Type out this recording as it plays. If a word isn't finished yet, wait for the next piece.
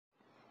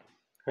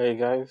Hey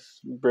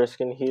guys,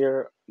 Briskin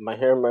here. My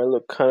hair might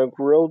look kind of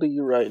grody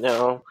right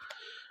now,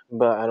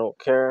 but I don't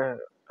care.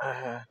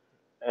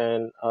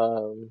 And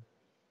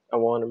I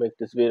want to make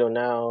this video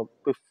now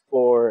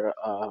before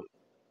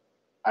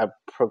I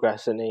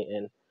procrastinate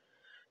and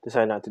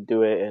decide not to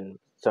do it, and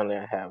suddenly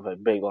I have a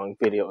big long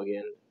video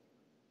again.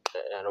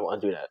 And I don't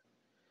want to do that.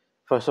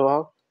 First of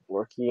all,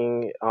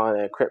 working on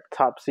a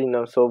Cryptopsy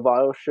No So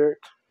Vile shirt.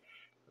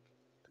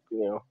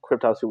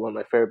 Cryptopsy, one of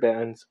my favorite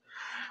bands.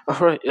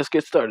 Alright, let's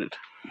get started.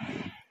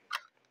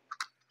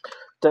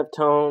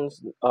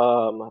 Deftones,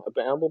 an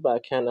album I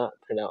cannot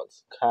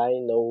pronounce. Kai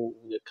no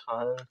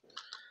Yakan.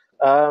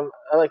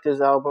 I like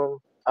this album.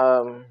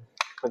 I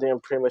think I'm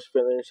pretty much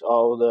finished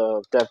all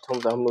the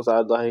Deftones albums I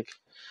like.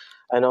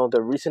 I know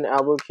the recent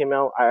album came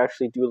out. I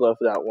actually do love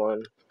that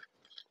one,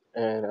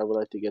 and I would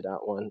like to get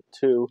that one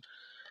too.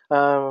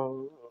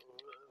 Um,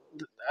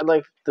 I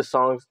like the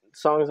songs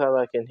I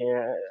like in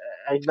here.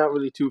 I'm not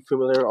really too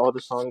familiar with all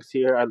the songs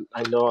here.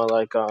 I know I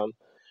like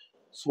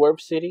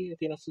Swerve City. I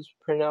think that's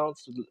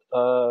pronounced.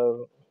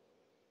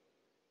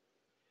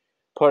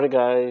 Party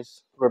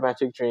Guys,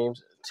 Romantic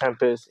Dreams,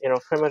 Tempest,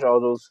 pretty much all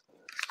those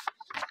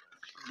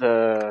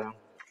the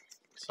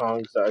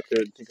songs that I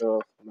could think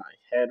of in my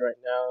head right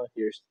now.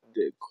 Here's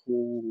the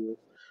cool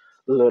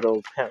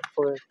little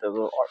pamphlet, the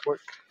little artwork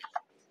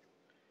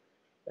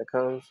that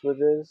comes with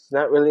this.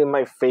 Not really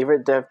my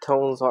favorite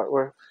Deftones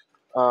artwork,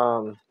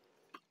 um,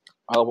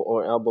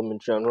 album in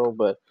general,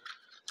 but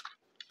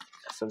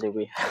that's something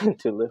we had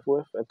to live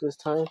with at this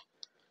time.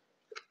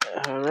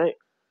 Alright,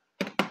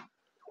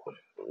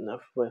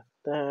 enough with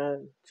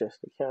that.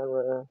 Just the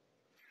camera.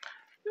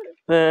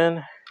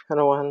 Then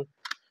another one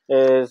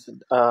is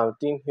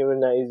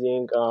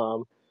dehumanizing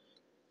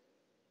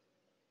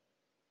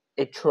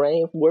a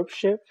train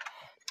worship.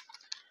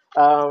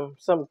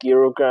 Some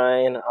Giro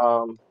Grind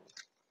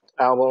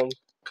album,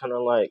 kind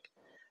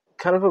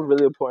of a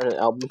really important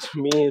album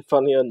to me.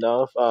 Funny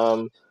enough,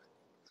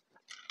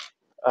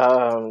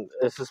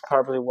 this is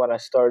probably what I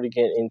started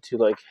getting into,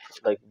 like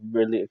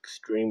really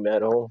extreme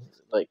metal,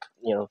 like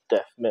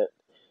death metal.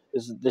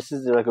 This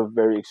is like a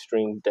very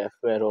extreme death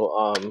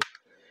metal.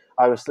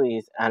 Obviously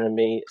it's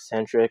anime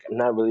centric. I'm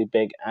not really a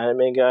big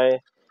anime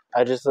guy.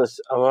 I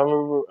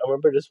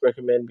remember just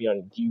recommended me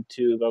on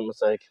YouTube. I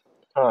was like,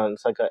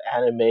 it's like an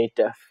anime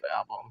death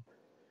album,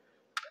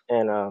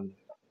 and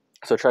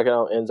so check it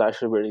out. And it's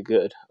actually really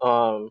good.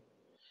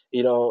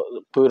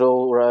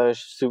 Poodle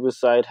Rush,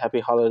 Suicide, Happy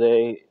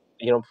Holiday.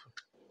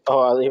 Oh,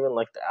 I even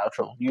like the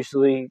outro.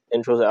 Usually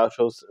intros and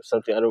outros are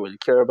something I don't really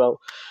care about,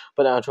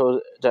 but the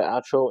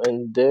outro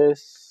in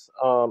this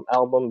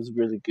album is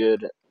really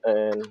good,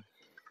 and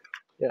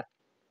yeah,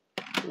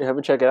 you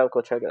haven't checked it out,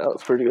 go check it out.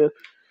 It's pretty good.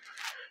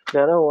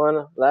 The other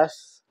one,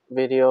 last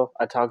video,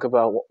 I talked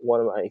about one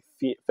of my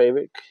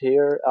favorite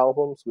Cure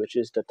albums, which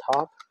is The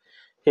Top.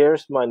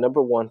 Here's my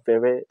number one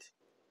favorite,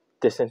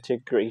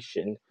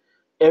 Disintegration.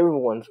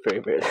 Everyone's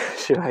favorite,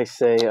 should I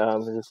say.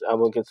 This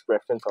album gets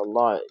referenced a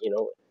lot,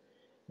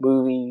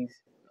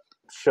 movies,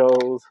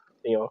 shows,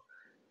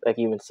 like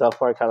even South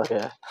Park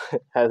had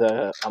has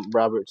a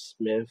Robert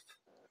Smith,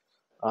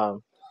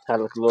 um, had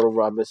like a little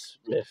Robert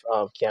Smith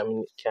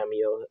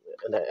cameo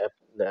in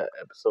that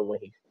episode when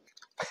he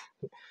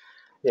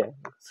yeah,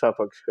 South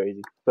Park's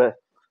crazy. But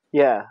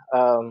yeah,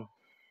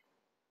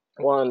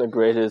 one of the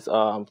greatest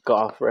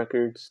goth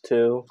records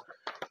too.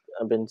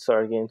 I've been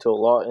starting getting a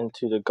lot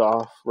into the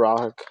goth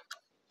rock.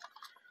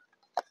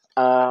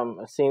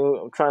 I'm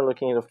trying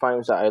looking into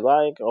finds that I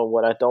like or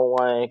what I don't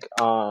like.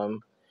 I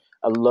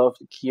love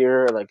the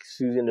Cure, I like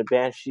Susie and the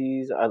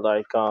Banshees. I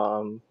like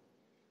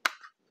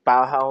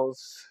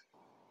Bauhaus.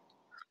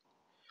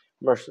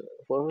 Mercy.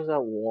 What was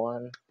that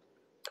one?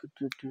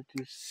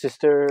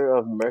 Sister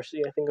of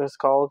Mercy, I think it was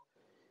called.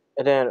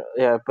 And then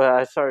yeah, but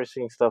I started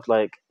seeing stuff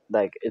like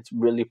it's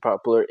really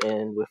popular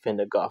within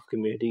the goth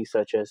community,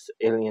 such as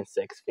Alien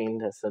Sex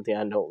Fiend. That's something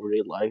I don't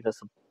really like.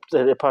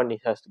 It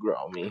probably has to grow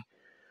on me.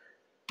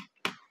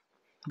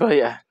 But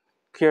yeah,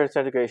 Pure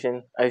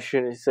Integration. I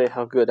shouldn't say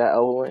how good that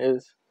album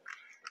is.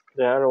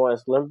 The other one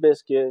is Limp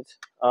Bizkit,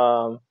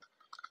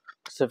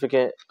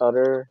 Significant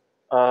Other.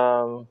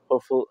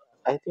 Hopefully,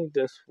 I think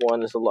this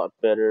one is a lot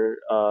better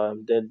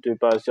than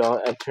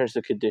Dubazion in terms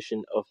of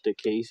condition of the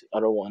case.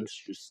 Other one's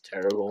just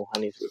terrible. I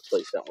need to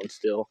replace that one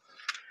still.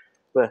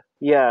 But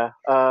yeah,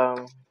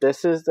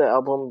 this is the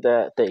album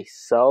that they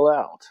sell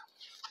out.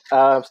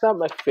 It's not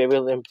my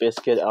favorite Limp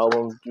Bizkit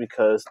album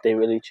because they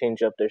really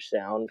change up their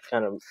sound,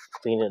 kind of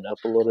clean it up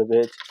a little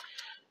bit.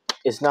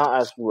 It's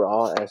not as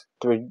raw as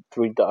 $3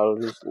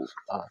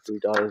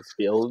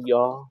 bill,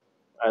 y'all.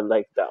 I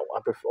like that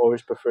one.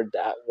 Always preferred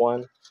that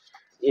one.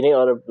 Any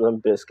other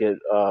Limp Bizkit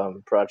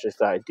projects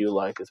that I do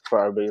like is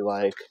probably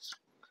like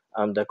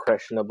the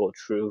Questionable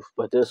Truth,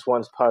 but this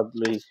one's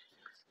probably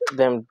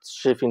them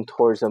shifting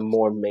towards a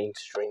more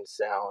mainstream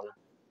sound,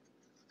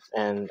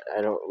 and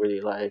I don't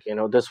really like.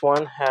 This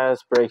one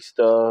has break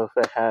stuff.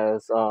 It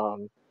has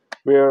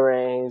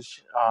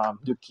rearrange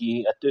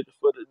Dookie. I did it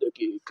for the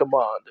Dookie. Come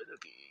on, the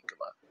Dookie. Come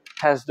on.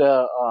 Has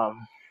the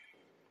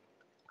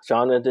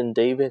Jonathan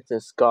Davis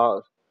and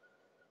Scott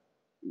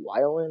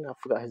Weiland. I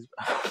forgot his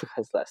I forgot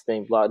his last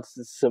name.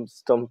 Some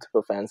type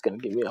of fans gonna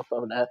give me up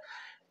on that.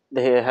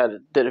 They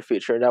did a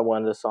feature that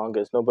one of the songs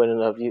is "Nobody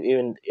Love You."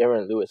 Even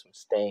Aaron Lewis from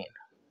Stain,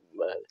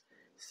 but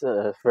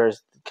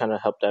first kind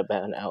of helped that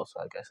band out, so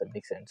I guess it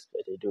makes sense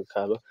that they do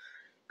cover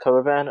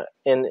band.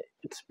 And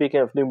speaking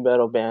of new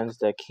metal bands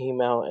that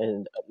came out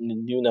and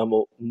new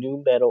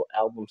metal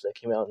albums that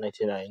came out in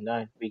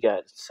 1999, we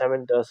got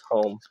Seven Dust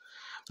Home.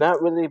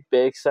 Not really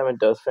big Seven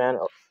Dust fan.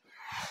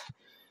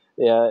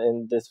 Yeah,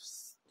 and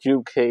this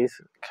Juke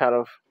case kind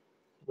of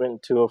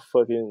went to a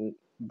fucking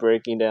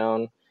breaking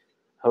down.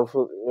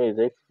 Hopefully,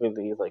 they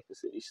really like the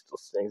city still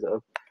stands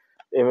up,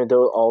 even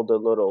though all the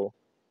little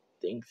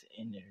things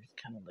in there is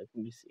kind of like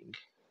missing.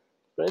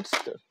 But it's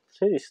the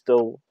city's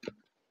still.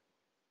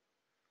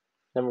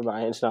 Never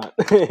mind, it's not.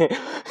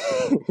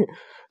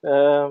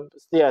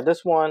 Yeah,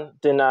 this one,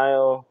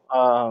 Denial.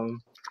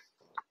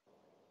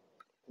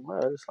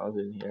 What other songs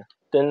in here?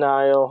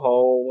 Denial,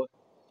 Hole,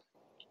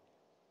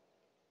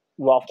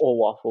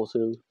 Waffle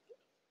too.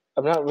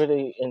 I'm not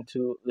really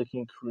into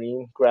Licking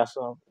Cream.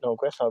 Grasshopper, no,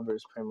 Grasshopper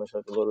is pretty much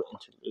like a little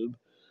interlude.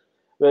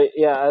 But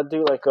yeah, I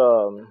do like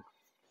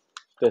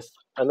this.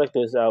 I like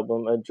this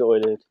album. I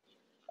enjoyed it.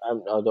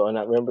 Although I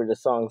not remember the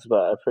songs,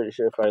 but I'm pretty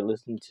sure if I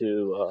listen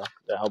to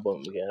the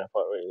album again, I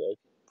probably like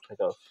pick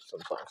up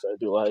some songs I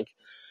do like.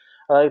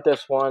 I like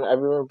this one. I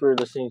remember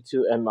listening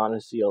to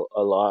Admonity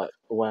a lot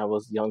when I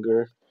was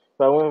younger,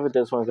 but I went with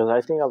this one because I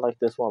think I like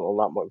this one a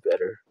lot more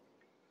better.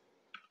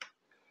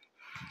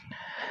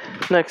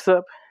 Next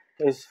up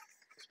is,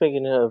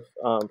 speaking of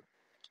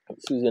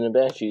Susie and the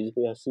Banshees,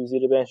 we have Susie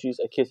and the Banshees,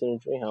 A Kiss in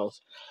the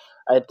Treehouse.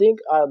 I think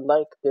I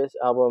like this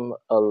album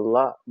a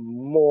lot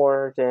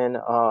more than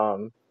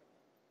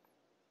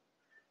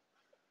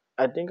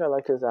I think I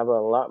like this album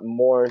a lot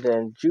more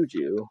than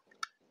Juju,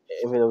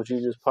 even though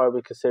Juju is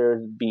probably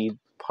considered to be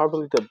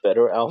probably the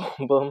better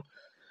album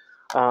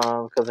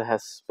because it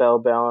has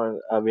Spellbound,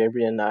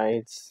 Arabian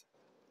Nights.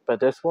 But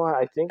this one,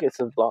 I think it's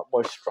a lot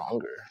more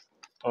stronger.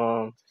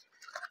 Um,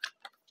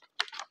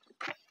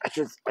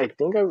 I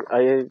think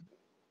I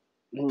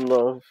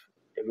love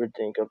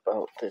everything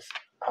about this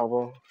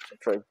album. To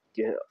try to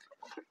get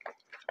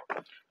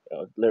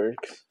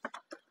lyrics.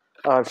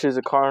 She's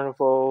a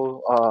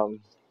carnival. I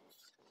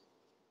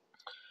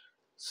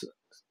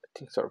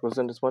think circles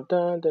in this one.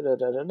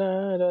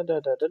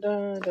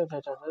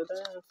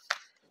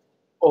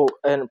 Oh,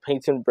 and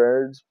painting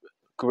birds.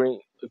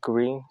 Green.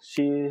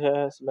 She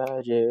has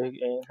magic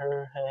in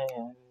her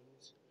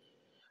hands.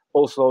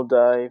 Oh, Slow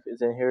Dive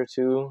is in here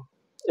too.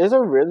 It's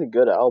a really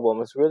good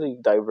album. It's really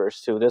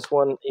diverse too. This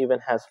one even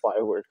has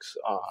fireworks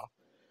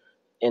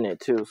in it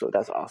too, so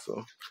that's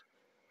awesome.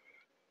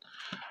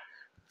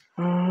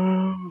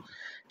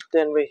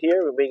 Then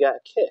we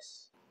got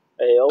Kiss,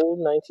 a old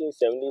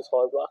 1970s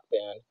hard rock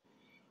band.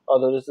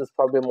 Although this is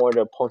probably more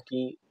the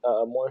punky,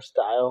 more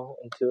style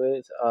into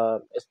it.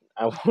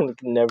 I would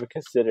never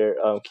consider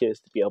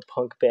Kiss to be a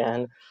punk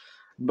band,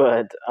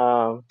 but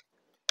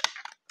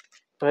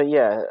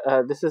yeah,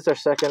 this is their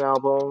second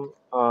album.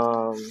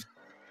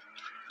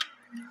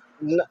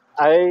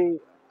 I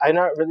I'm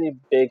not really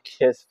big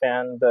Kiss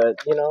fan,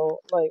 but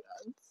like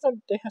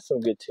they have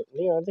some good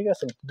tunes. They got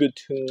some good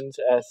tunes,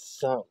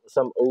 as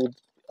some old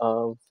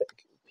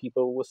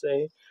people will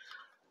say.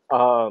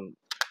 Um,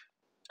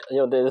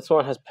 this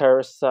one has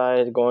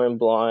Parasite, Going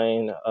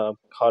Blind,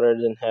 Hotter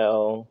Than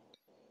Hell,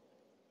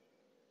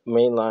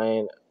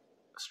 Mainline,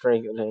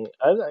 Strengthening.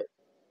 I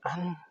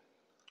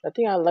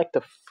think I like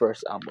the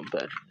first album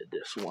better than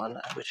this one,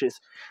 which is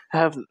I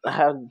have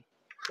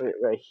it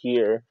right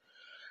here.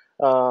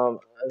 I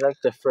like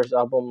the first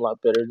album a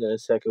lot better than the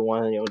second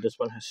one. This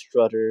one has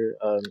Strutter,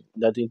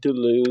 Nothing to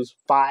Lose,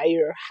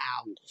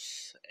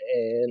 Firehouse,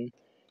 and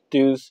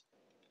Deuce,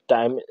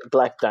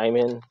 Black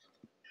Diamond.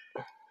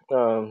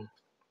 Um,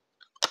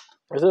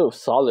 it's a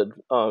solid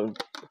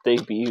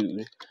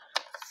debut,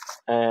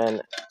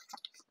 and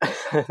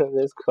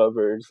this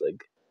cover is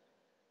like,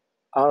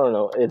 I don't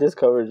know. This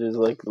cover just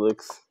like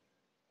looks.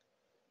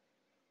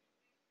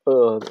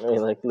 Oh, I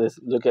mean, like let's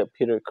look at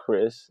Peter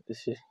Criss.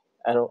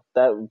 I don't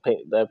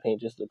that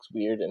paint just looks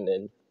weird, and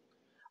then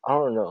I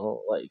don't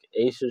know. Like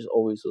Acer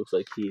always looks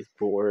like he's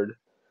bored.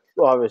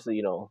 Well,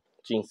 obviously,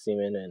 Gene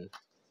Seaman and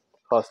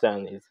Paul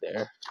Stanley's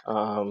there.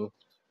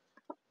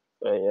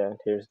 But yeah,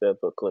 here's the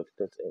booklet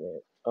that's in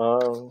it.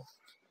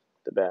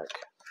 The back.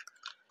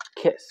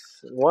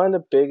 Kiss, one of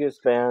the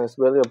biggest bands,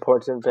 really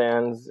important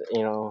bands,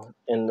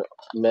 in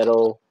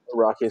metal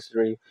rock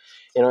history.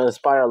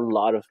 Inspired a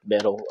lot of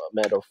metal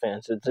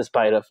fans,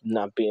 despite of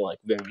not being like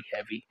very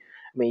heavy.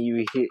 I mean,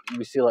 you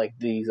see like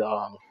these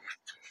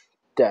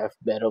death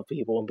metal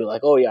people and be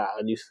like, oh yeah,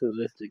 I used to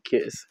listen to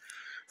Kiss.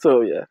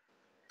 So yeah.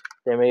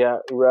 Then we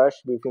got Rush,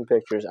 Moving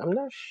Pictures. I'm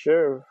not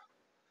sure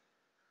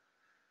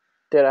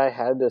that I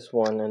had this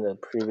one in the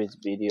previous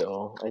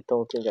video. I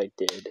don't think I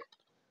did.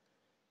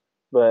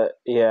 But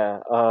yeah,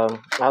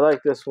 I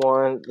like this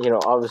one.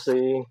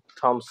 Obviously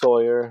Tom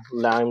Sawyer,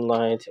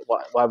 Limelight,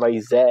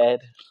 YYZ.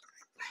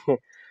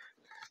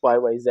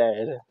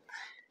 XYZ.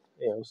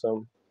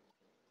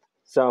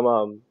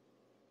 Some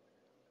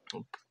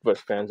Bush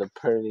fans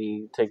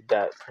apparently take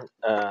that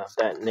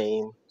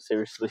name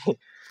seriously.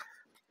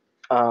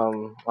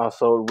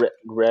 Also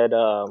Red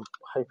how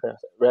you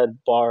pronounce it? Red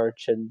Bar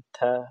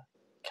Chita.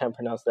 Can't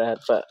pronounce that,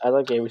 but I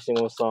like every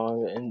single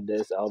song in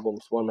this album.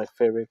 It's one of my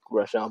favorite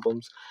Rush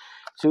albums.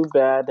 Too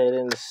bad they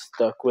didn't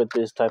stuck with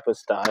this type of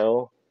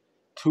style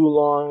too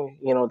long.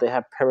 They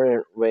have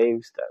Permanent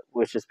Waves,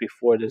 which is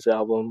before this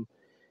album,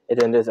 and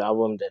then this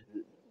album,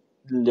 then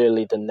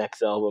literally the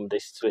next album, they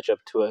switch up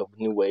to a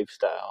new wave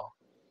style,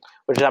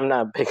 which I'm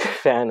not a big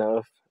fan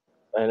of.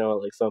 I know,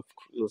 like some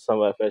of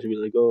my friends be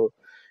like, "Oh,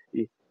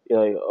 you're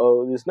like,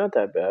 oh, it's not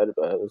that bad,"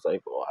 but I was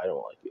like, "Oh, I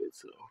don't like it."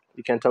 So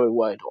you can't tell me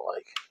what I don't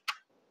like,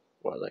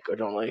 what I like or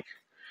don't like.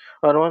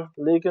 Another one,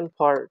 Linkin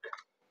Park,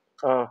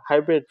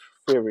 Hybrid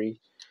Theory.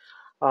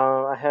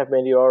 I have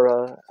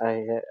Meteora.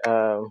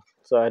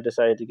 So I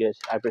decided to get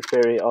Hybrid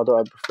Theory, although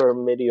I prefer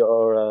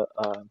Meteora.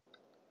 Am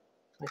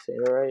I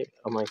saying it right?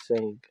 Or am I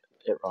saying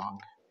it wrong?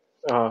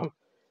 Um,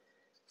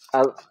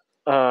 I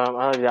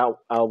I like that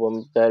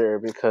album better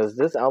because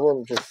this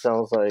album just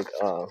sounds like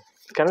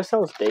kind of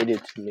sounds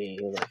dated to me.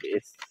 Like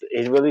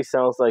it really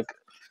sounds like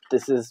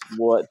this is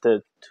what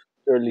the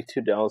early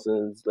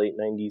 2000s, late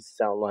 90s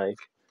sound like.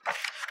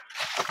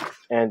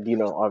 And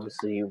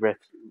obviously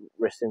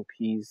rest in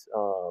peace,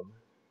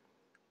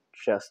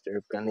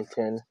 Chester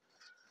Bennington.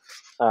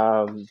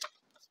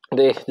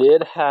 They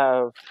did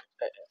have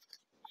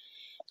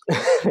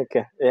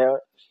okay, yeah.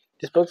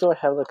 These books don't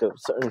have like a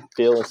certain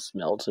feel and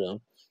smell to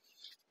them.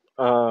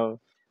 Um,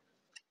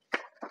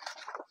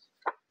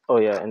 oh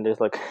yeah, and there's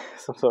like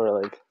some sort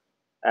of like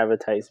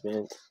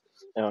advertisement.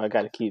 I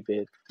gotta keep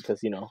it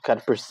because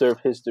gotta preserve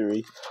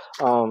history.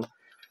 Um,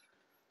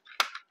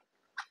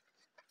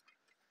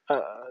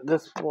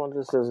 this one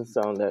just doesn't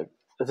sound that.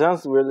 It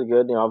sounds really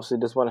good. Obviously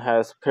this one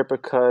has paper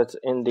cuts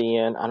in the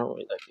end. I don't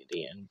really like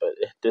the end, but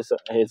this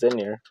is in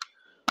there.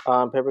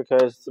 Paper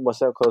cuts, One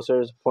Step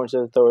Closer, Points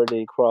of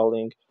Authority,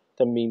 Crawling,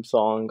 the meme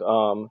song,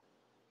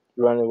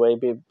 Running Away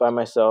by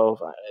Myself.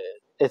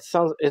 It's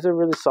a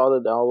really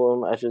solid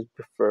album. I just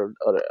prefer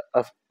other.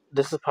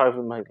 This is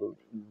probably my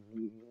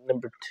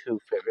number 2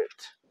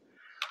 favorite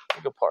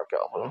Linkin Park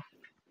album.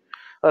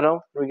 Oh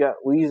no, we got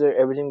Weezer.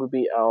 Everything Would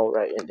Be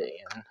Alright in the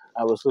end.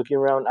 I was looking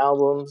around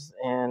albums,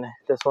 and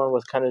this one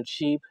was kind of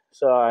cheap,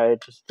 so I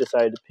just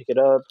decided to pick it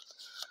up.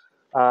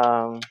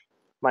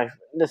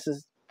 This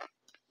is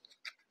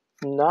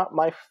not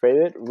my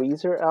favorite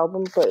Weezer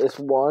album, but it's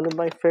one of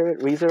my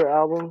favorite Weezer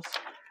albums.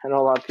 I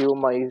know a lot of people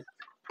might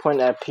point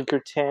at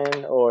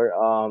Pinkerton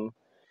or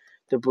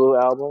the Blue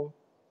Album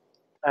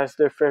as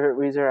their favorite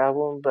Weezer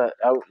album, but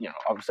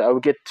obviously I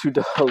would get to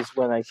those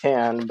when I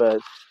can.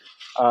 But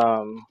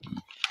um,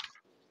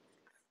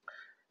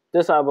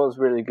 this album is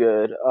really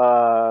good.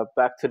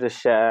 Back to the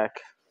Shack,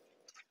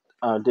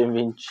 Da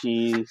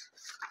Vinci.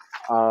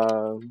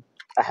 I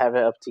Have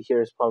It Up to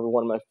Here is probably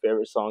one of my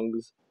favorite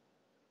songs.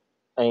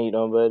 Ain't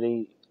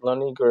Nobody,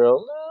 Lonely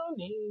Girl,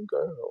 Lonely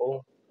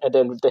Girl. And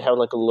then they have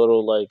like a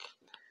little like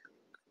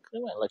they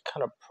went like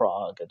kind of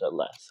prog at the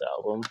last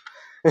album,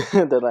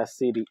 the last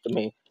CD. I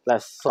mean,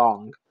 last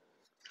song.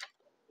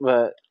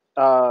 But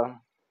yeah,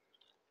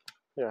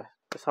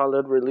 a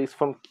solid release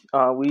from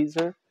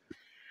Weezer.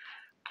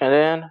 And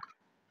then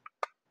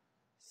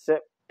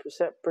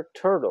Separate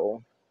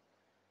Turtle.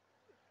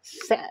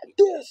 Separate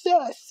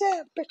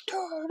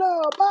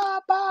Turtle.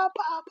 Ba, ba,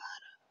 ba,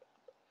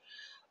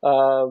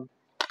 ba.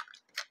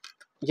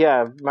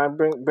 Yeah, my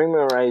Bring Me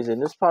Horizon.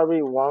 This is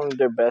probably one of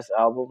their best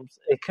albums.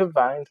 It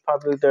combines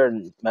probably their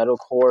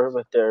metalcore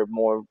with their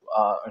more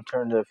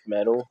alternative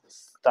metal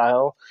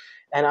style.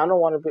 And I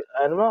don't want to be.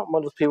 I'm not one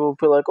of those people who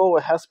feel like, oh,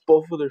 it has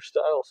both of their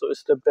styles, so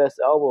it's the best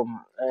album.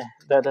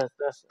 That's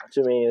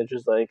to me. It's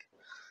just like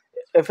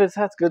if it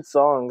has good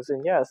songs,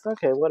 and yeah, it's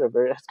okay,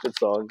 whatever. It has good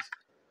songs.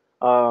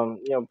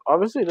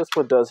 Obviously this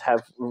one does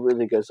have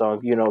really good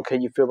songs.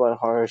 Can You Feel My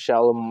Heart?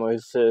 Shallow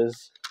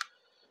Moises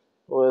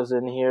was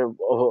in here.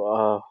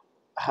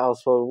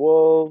 House Full of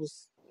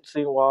Wolves,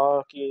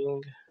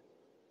 Sleepwalking,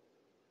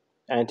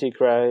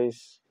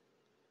 Antichrist,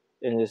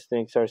 and this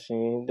thing starts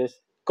singing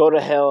this. Go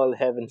to hell,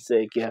 heaven's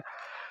sake. Yeah,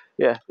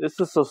 yeah. This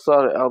is a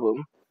solid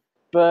album.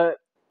 But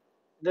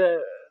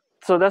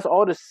so that's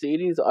all the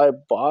CDs I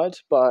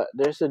bought. But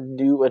there's a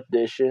new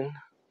addition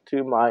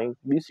to my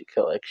music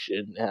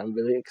collection, and I'm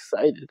really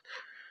excited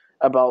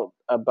about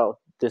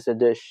this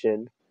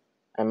edition.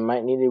 I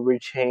might need to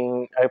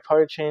rechange. I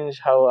probably change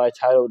how I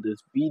title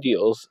these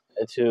videos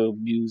to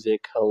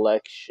music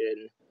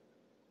collection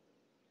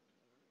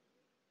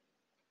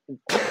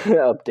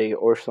update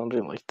or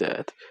something like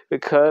that,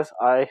 because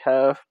I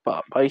have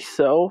bought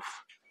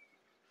myself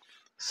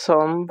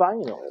some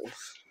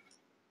vinyls.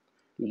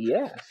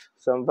 Yes,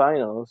 some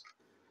vinyls.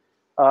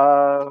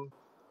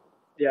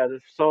 Yeah.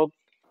 So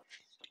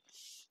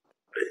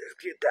let's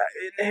get that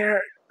in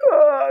here.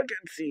 I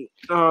can see.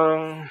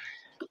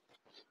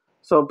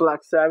 So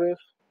Black Sabbath,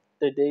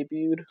 they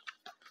debuted.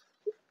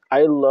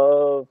 I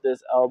love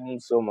this album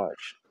so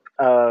much.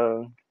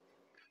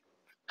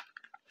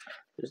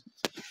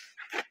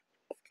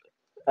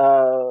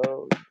 Uh,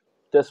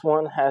 this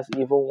one has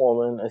Evil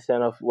Woman, a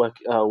son of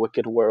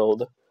Wicked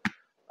World.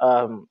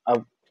 I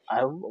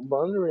I'm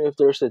wondering if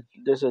there's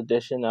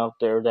edition out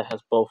there that has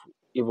both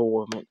Evil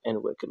Woman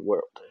and Wicked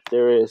World. If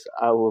there is,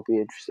 I will be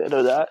interested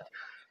in that.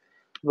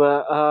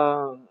 But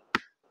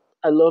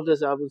I love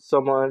this album so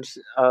much.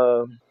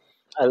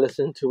 I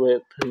listen to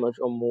it pretty much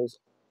almost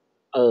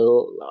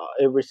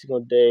every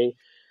single day,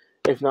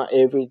 if not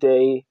every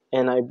day.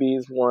 NIB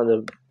is one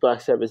of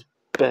Black Sabbath's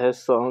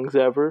best songs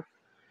ever.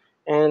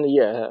 And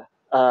yeah,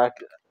 uh,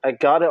 I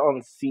got it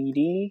on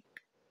CD,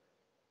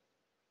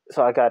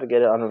 so I got to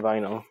get it on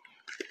vinyl.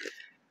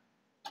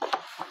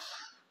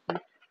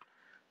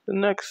 The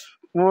next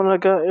one I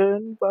got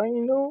in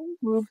vinyl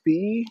will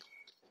be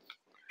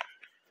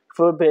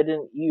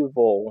Forbidden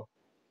Evil,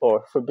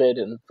 or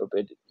Forbidden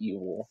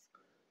Evil.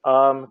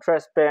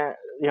 Thrash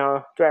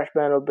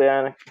metal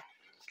band.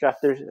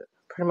 Got their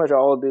pretty much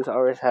all of these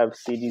artists have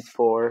CDs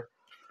for.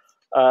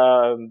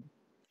 Um,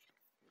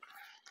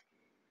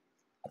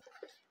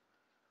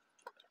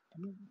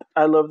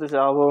 I love this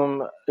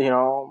album. I'm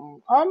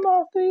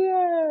off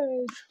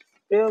the edge.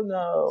 Feel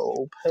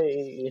no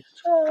pain.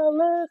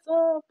 Chalice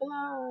of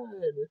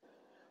blood.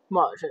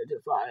 March into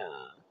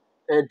fire.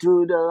 And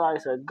through the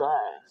lights of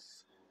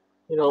glass.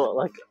 I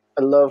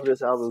love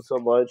this album so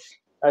much.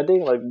 I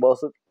think like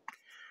most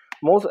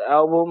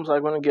albums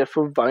I'm gonna get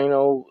for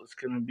vinyl is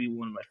gonna be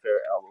one of my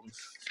favorite albums.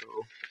 So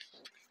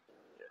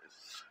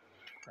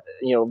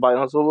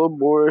vinyl's a little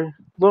more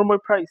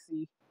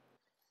pricey.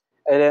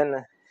 And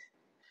then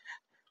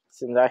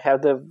since I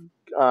have the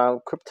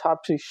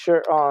Cryptopsy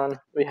shirt on,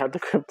 we have the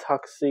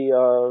Cryptopsy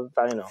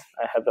vinyl.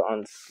 I have it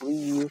on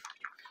sleeve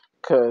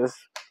because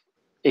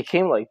it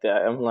came like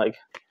that. I'm like,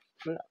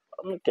 I'm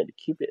not gonna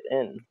keep it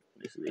in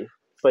this sleeve.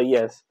 But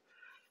yes,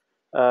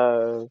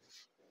 uh,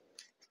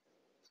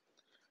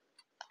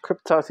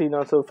 Cryptopsy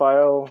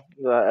Nonsulfile.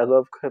 I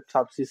love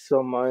Cryptopsy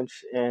so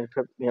much, and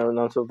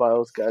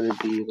Nonsulfile's got to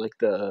be like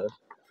the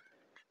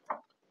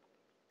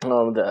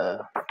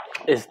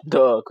it's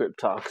the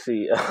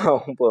Cryptopsy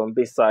album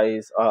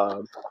besides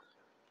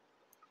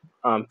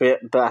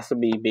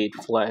Blasphemy Made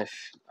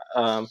Flesh.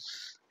 Um,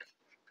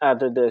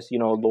 After this,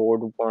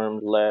 Lord Worm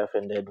left,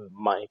 and then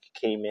Mike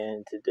came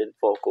in to did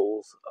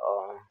vocals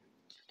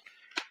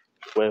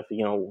with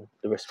the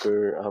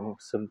Whisper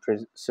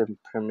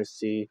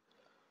Supremacy.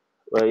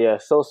 But yeah,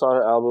 so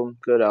solid album,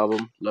 good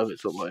album, love it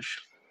so much.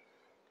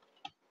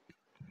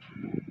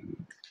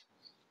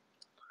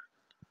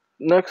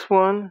 Next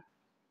one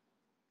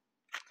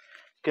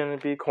gonna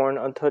be Korn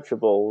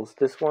Untouchables.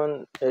 This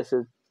one is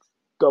a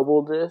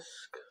double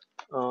disc.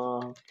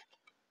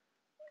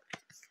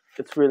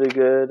 It's really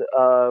good.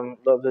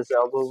 Love this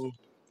album.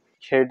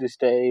 Here to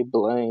Stay,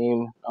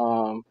 Blame,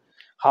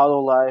 Hollow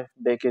Life,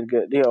 Make It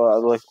Good.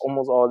 Like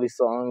almost all these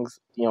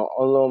songs.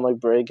 Alone Like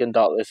Break and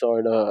Doubtless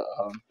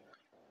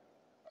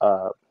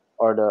uh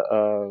are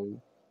the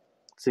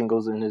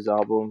singles in his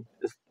album.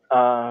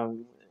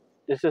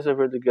 This is a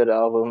really good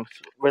album.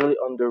 It's really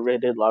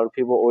underrated. A lot of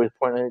people always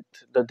point at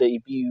the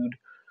debuted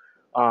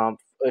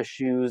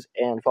Issues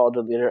and Follow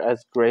the Leader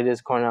as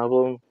greatest Korn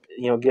album.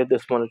 Give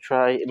this one a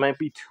try. It might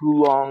be too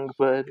long,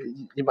 but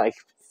you might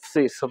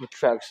see some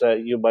tracks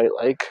that you might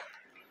like.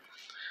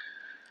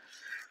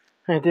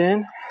 And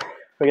then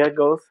we got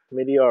Ghost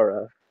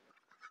Meteora.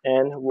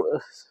 And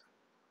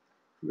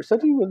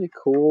something really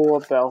cool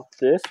about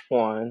this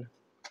one,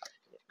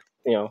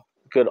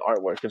 good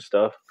artwork and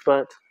stuff,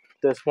 but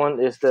this one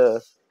is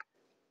the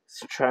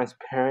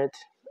transparent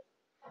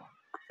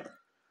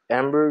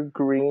amber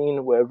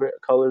green, whatever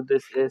color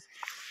this is,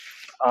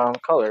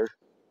 color.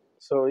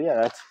 So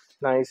yeah, that's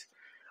nice.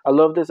 I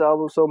love this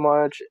album so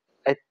much.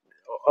 I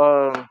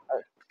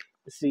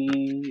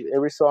see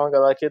every song I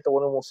like it. The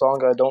one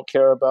song I don't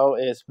care about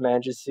is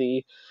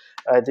Majesty.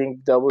 I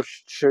think Double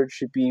Shirt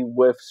should be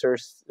with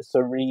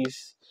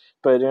Cerise.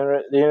 But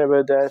at the end of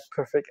that,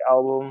 perfect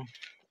album,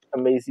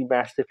 amazing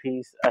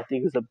masterpiece. I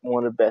think it's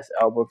one of the best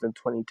albums in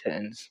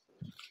 2010s.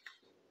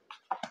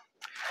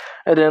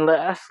 And then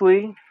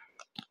lastly,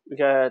 we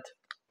got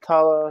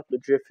Tala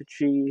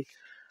Madrifici.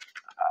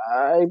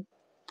 I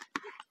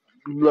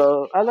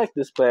I like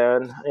this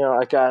band.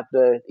 I got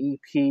the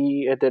EP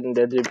and then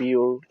the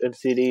debut and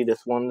CD.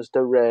 This one is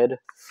the red.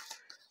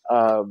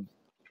 Um,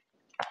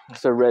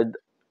 it's a red.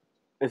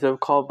 It's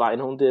called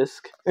vinyl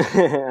disc,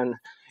 and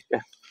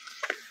yeah.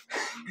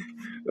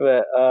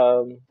 But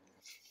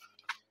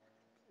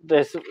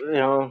this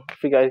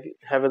if you guys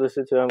haven't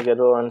listened to him, get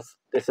on.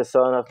 It's the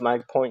son of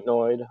Mike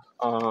Portnoy,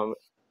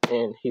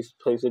 and he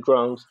plays the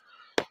drums.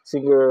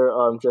 Singer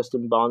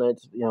Justin Bonnet,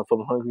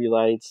 from Hungry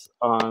Lights.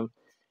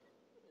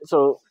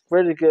 So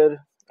really good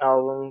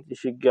album.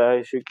 You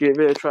guys should give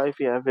it a try if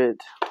you have it.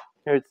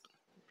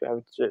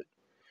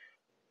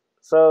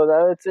 So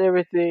that's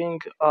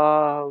everything.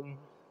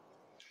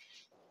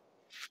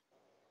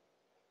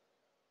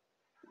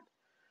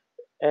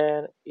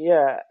 And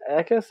yeah,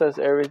 I guess that's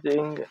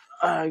everything.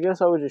 I guess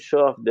I would just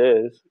show off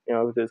this,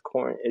 with this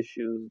Korn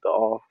Issues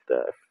off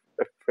that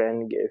a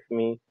friend gave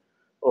me,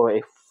 or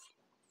a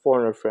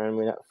foreigner friend.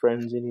 We're not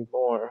friends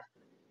anymore.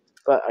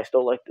 But I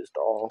still like this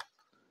doll.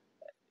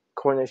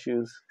 Corner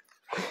shoes.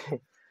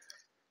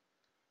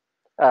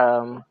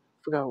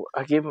 Forgot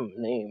I gave him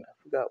a name. I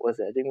forgot what was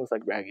it. I think it was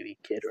like Raggedy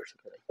Kid or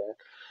something like that.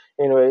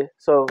 Anyway,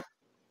 so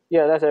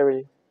yeah, that's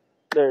everything.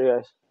 There you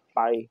guys.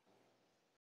 Bye.